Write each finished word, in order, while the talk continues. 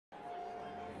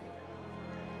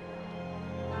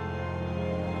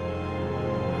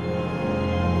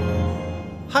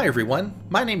Hi everyone,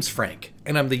 my name's Frank,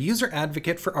 and I'm the user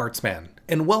advocate for Artsman,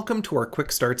 and welcome to our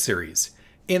Quick Start series.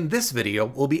 In this video,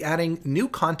 we'll be adding new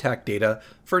contact data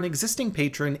for an existing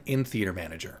patron in Theater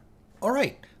Manager.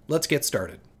 Alright, let's get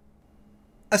started.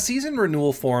 A season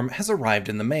renewal form has arrived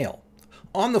in the mail.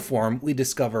 On the form, we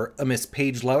discover a Miss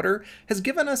Paige Louder has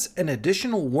given us an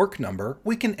additional work number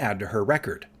we can add to her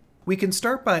record. We can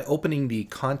start by opening the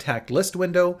contact list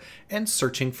window and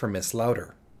searching for Miss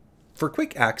Louder. For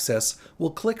quick access,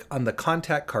 we'll click on the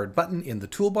contact card button in the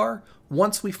toolbar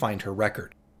once we find her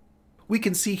record. We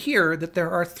can see here that there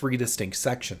are three distinct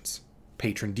sections: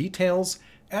 patron details,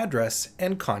 address,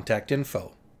 and contact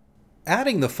info.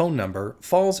 Adding the phone number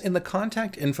falls in the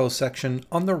contact info section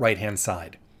on the right-hand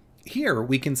side. Here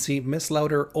we can see Miss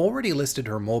Louder already listed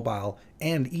her mobile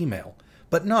and email,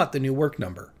 but not the new work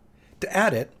number. To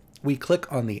add it, we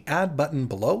click on the Add button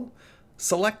below,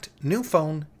 select New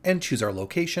Phone, and choose our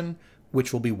location,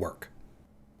 which will be work.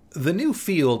 The new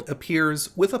field appears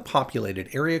with a populated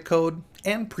area code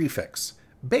and prefix,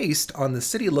 based on the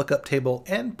city lookup table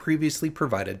and previously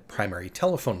provided primary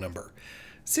telephone number.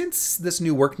 Since this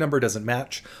new work number doesn't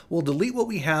match, we'll delete what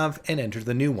we have and enter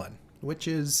the new one, which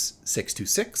is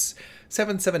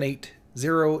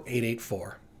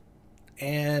 626-778-0884.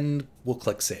 And we'll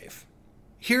click Save.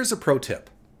 Here's a pro tip.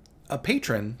 A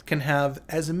patron can have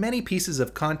as many pieces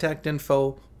of contact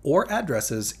info or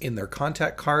addresses in their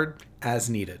contact card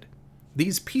as needed.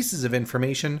 These pieces of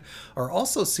information are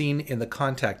also seen in the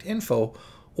contact info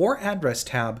or address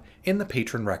tab in the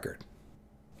patron record.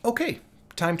 Okay,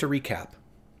 time to recap.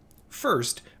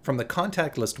 First, from the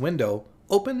contact list window,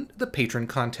 open the patron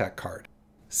contact card.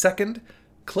 Second,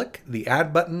 click the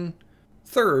Add button.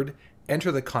 Third,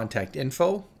 enter the contact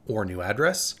info or new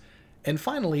address. And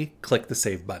finally, click the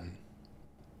Save button.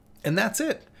 And that's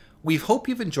it. We hope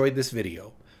you've enjoyed this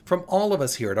video. From all of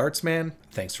us here at Artsman,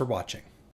 thanks for watching.